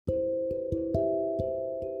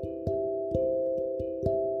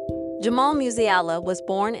Jamal Musiala was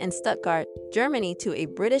born in Stuttgart, Germany to a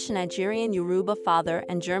British-Nigerian Yoruba father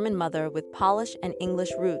and German mother with Polish and English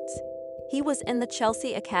roots. He was in the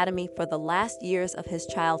Chelsea Academy for the last years of his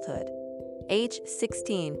childhood. Age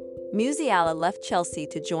 16, Musiala left Chelsea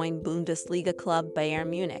to join Bundesliga club Bayern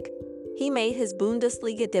Munich. He made his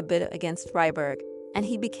Bundesliga debut against Freiburg, and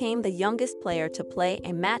he became the youngest player to play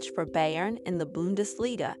a match for Bayern in the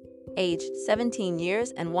Bundesliga, aged 17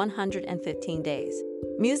 years and 115 days.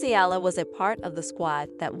 Musiala was a part of the squad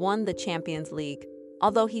that won the Champions League,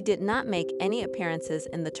 although he did not make any appearances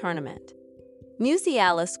in the tournament.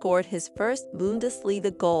 Musiala scored his first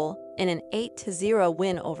Bundesliga goal in an 8-0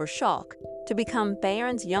 win over Schalke to become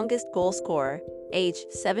Bayern's youngest goalscorer,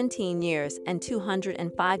 aged 17 years and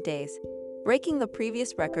 205 days, breaking the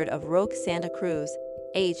previous record of Roque Santa Cruz,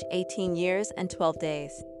 aged 18 years and 12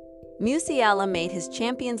 days. Musiala made his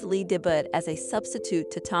Champions League debut as a substitute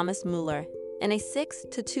to Thomas Müller in a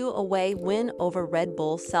 6-2 away win over Red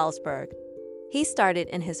Bull Salzburg. He started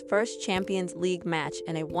in his first Champions League match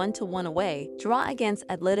in a 1-1 away draw against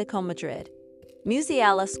Atletico Madrid.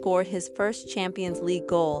 Musiala scored his first Champions League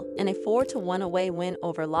goal in a 4-1 away win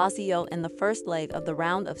over Lazio in the first leg of the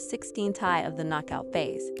round of 16 tie of the knockout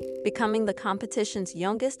phase, becoming the competition's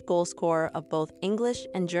youngest goalscorer of both English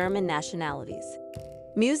and German nationalities.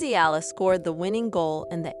 Musiala scored the winning goal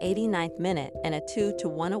in the 89th minute in a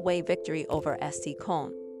 2-1 away victory over SC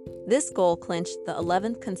Köln. This goal clinched the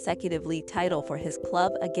 11th consecutive league title for his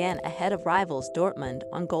club, again ahead of rivals Dortmund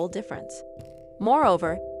on goal difference.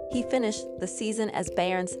 Moreover, he finished the season as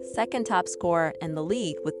Bayern's second top scorer in the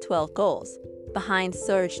league with 12 goals, behind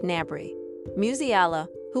Serge Gnabry. Musiala,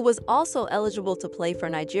 who was also eligible to play for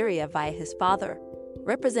Nigeria via his father,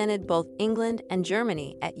 represented both England and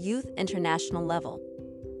Germany at youth international level.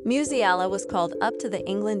 Musiala was called up to the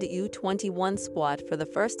England U21 squad for the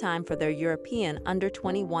first time for their European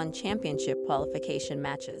Under-21 Championship qualification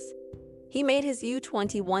matches. He made his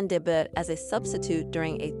U21 debut as a substitute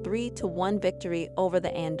during a 3-1 victory over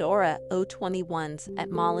the Andorra U21s at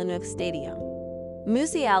Molineux Stadium.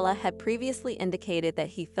 Musiala had previously indicated that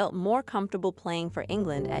he felt more comfortable playing for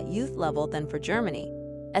England at youth level than for Germany,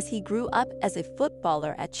 as he grew up as a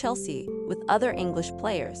footballer at Chelsea with other English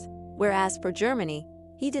players, whereas for Germany,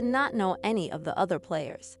 he did not know any of the other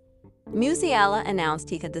players. Musiala announced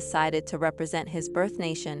he had decided to represent his birth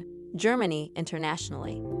nation, Germany,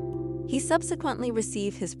 internationally. He subsequently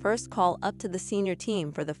received his first call up to the senior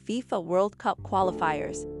team for the FIFA World Cup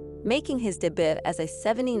qualifiers, making his debut as a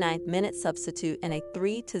 79th-minute substitute in a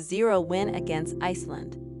 3-0 win against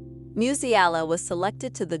Iceland. Musiala was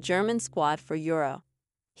selected to the German squad for Euro.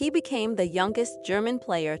 He became the youngest German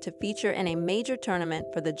player to feature in a major tournament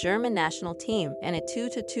for the German national team in a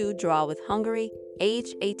 2-2 draw with Hungary,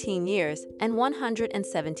 aged 18 years and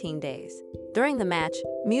 117 days. During the match,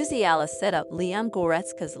 Musiala set up Leon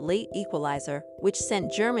Goretzka's late equalizer, which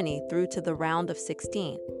sent Germany through to the round of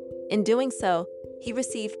 16. In doing so, he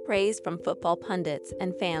received praise from football pundits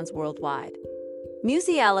and fans worldwide.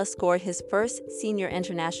 Musiala scored his first senior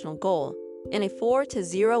international goal in a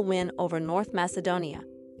 4-0 win over North Macedonia,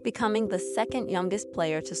 becoming the second youngest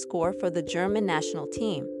player to score for the German national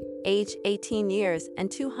team, aged 18 years and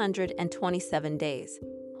 227 days,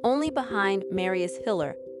 only behind Marius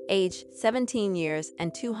Hiller, aged 17 years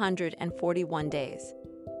and 241 days.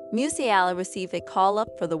 Musiala received a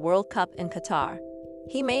call-up for the World Cup in Qatar.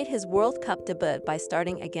 He made his World Cup debut by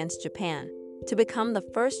starting against Japan, to become the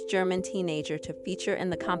first German teenager to feature in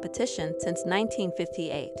the competition since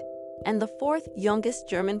 1958, and the fourth youngest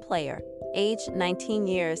German player, aged 19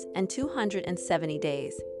 years and 270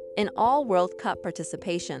 days, in all World Cup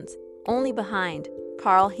participations, only behind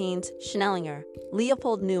Karl-Heinz Schnellinger,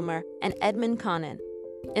 Leopold Neumer, and Edmund Konnen.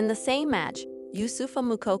 In the same match, Youssoufa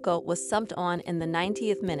Moukoko was subbed on in the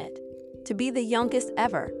 90th minute, to be the youngest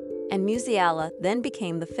ever, and Musiala then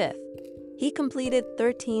became the fifth. He completed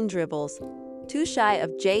 13 dribbles, too shy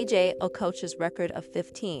of J.J. Okocha's record of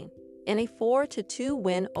 15, in a 4-2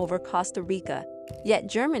 win over Costa Rica, yet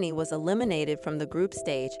Germany was eliminated from the group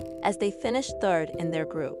stage as they finished third in their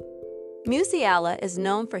group. Musiala is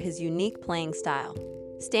known for his unique playing style.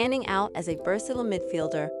 Standing out as a versatile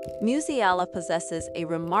midfielder, Musiala possesses a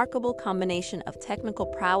remarkable combination of technical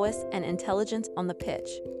prowess and intelligence on the pitch.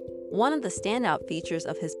 One of the standout features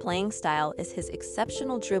of his playing style is his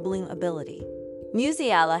exceptional dribbling ability.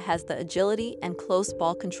 Musiala has the agility and close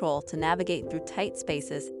ball control to navigate through tight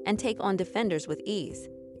spaces and take on defenders with ease.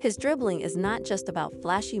 His dribbling is not just about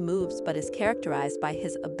flashy moves but is characterized by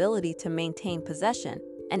his ability to maintain possession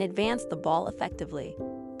and advance the ball effectively.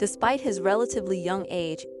 Despite his relatively young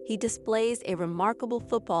age, he he displays a remarkable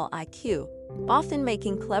football IQ, often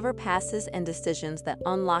making clever passes and decisions that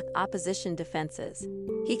unlock opposition defenses.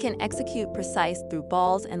 He can execute precise through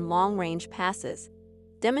balls and long-range passes,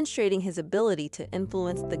 demonstrating his ability to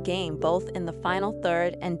influence the game both in the final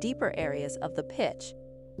third and deeper areas of the pitch.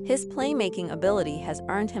 His playmaking ability has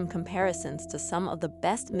earned him comparisons to some of the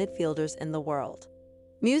best midfielders in the world.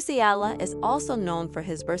 Musiala is also known for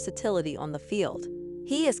his versatility on the field.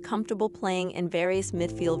 He is comfortable playing in various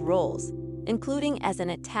midfield roles, including as an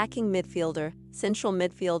attacking midfielder, central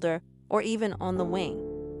midfielder, or even on the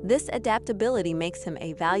wing. This adaptability makes him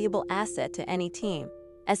a valuable asset to any team,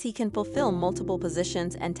 as he can fulfill multiple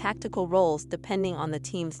positions and tactical roles depending on the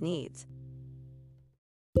team's needs.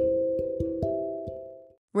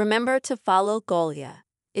 Remember to follow Golia.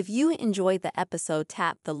 If you enjoyed the episode,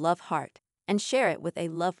 tap the love heart and share it with a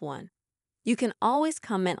loved one. You can always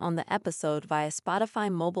comment on the episode via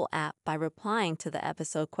Spotify mobile app by replying to the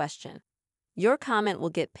episode question. Your comment will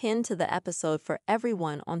get pinned to the episode for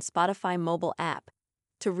everyone on Spotify mobile app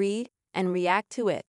to read and react to it.